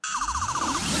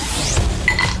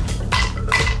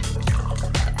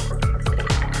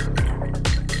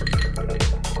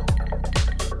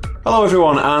Hello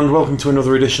everyone and welcome to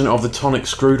another edition of the Tonic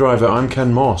Screwdriver. I'm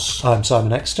Ken Moss. I'm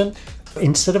Simon Exton.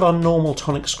 Instead of our normal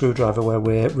tonic screwdriver where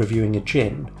we're reviewing a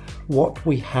gin, what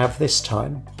we have this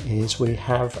time is we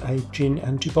have a gin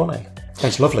and Dubonnet.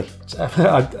 It's lovely.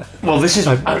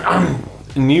 I'm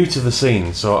new to the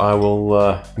scene, so I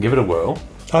will give it a whirl.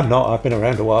 I'm not, I've been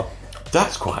around a while.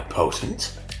 That's quite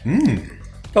potent.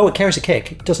 Oh, it carries a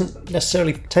kick. It doesn't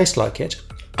necessarily taste like it.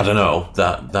 I don't know,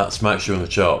 that smacks you in the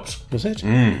chops. Does it?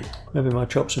 Maybe my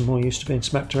chops are more used to being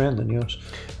smacked around than yours.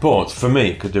 But for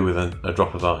me, it could do with a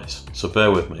drop of ice. So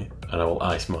bear with me, and I will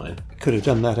ice mine. Could have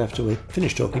done that after we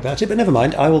finished talking about it, but never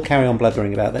mind. I will carry on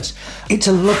blathering about this. It's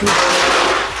a lovely...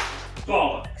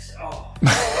 Bollocks! Oh.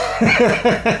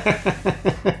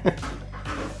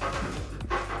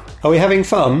 Are we having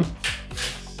fun?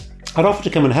 I'd offer to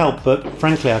come and help, but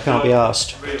frankly I can't be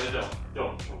asked. Really,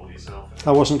 don't trouble yourself.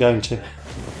 I wasn't going to.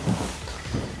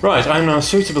 Right, I'm now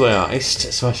suitably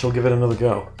iced, so I shall give it another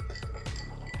go.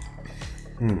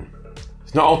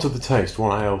 It's not altered the taste,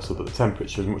 one iota, but the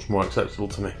temperature is much more acceptable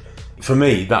to me. For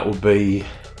me, that would be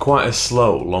quite a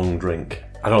slow, long drink.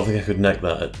 I don't think I could neck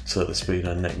that at the speed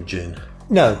I neck gin.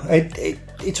 No,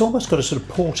 it's almost got a sort of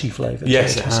porty flavour.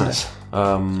 Yes, it hasn't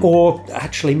has. Or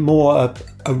actually more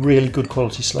a really good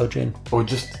quality slow gin. Or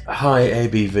just high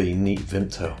ABV, neat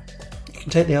Vimto. You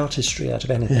can take the artistry out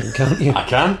of anything, can't you? I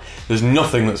can. There's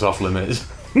nothing that's off limits.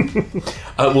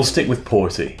 We'll stick with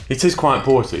porty. It is quite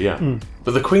porty, yeah.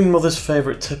 But the Queen Mother's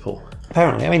favourite tipple.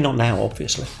 Apparently, I mean not now,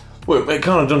 obviously. Well, it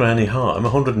can't have done her any harm. I'm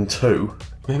 102.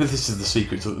 Maybe this is the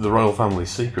secret, to the royal family's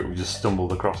secret we just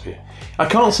stumbled across here. I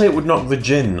can't say it would knock the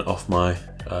gin off my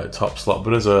top slot,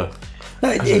 but as a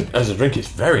drink, it's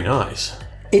very nice.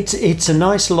 It's a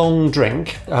nice long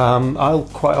drink. I'll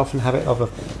quite often have it of a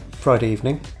Friday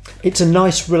evening. It's a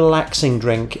nice relaxing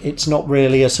drink. It's not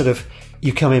really a sort of,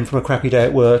 you come in from a crappy day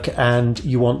at work and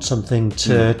you want something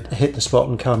to hit the spot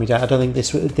and calm you down. I don't think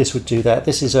this would do that.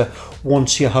 This is a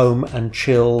once you're home and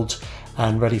chilled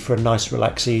and ready for a nice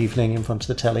relaxing evening in front of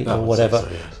the telly or whatever,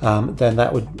 so, yes. then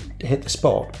that would hit the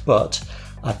spot. But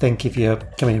I think if you're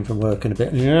coming in from work and a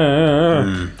bit...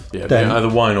 then either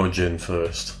wine or gin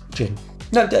first. Gin.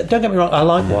 No, don't get me wrong, I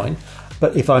like wine,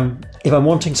 but if I'm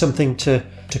wanting something to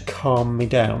calm me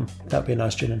down, that'd be a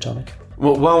nice gin and tonic.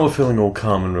 Well, while we're feeling all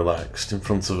calm and relaxed in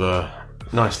front of a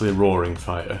nicely roaring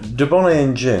fire, Dubonnet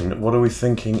and gin, what are we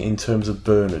thinking in terms of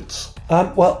Bernards?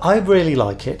 Well, I really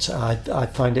like it. I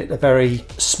find it a very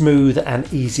smooth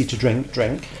and easy to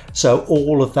drink. So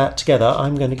all of that together,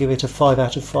 I'm going to give it a 5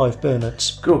 out of 5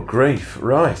 Bernards. Good grief,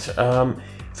 right.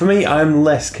 For me, I'm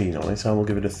less keen on it. I will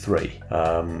give it a 3.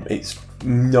 It's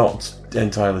not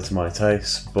entirely to my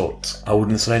taste, but I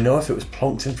wouldn't say no if it was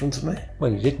plonked in front of me.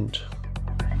 Well, you didn't.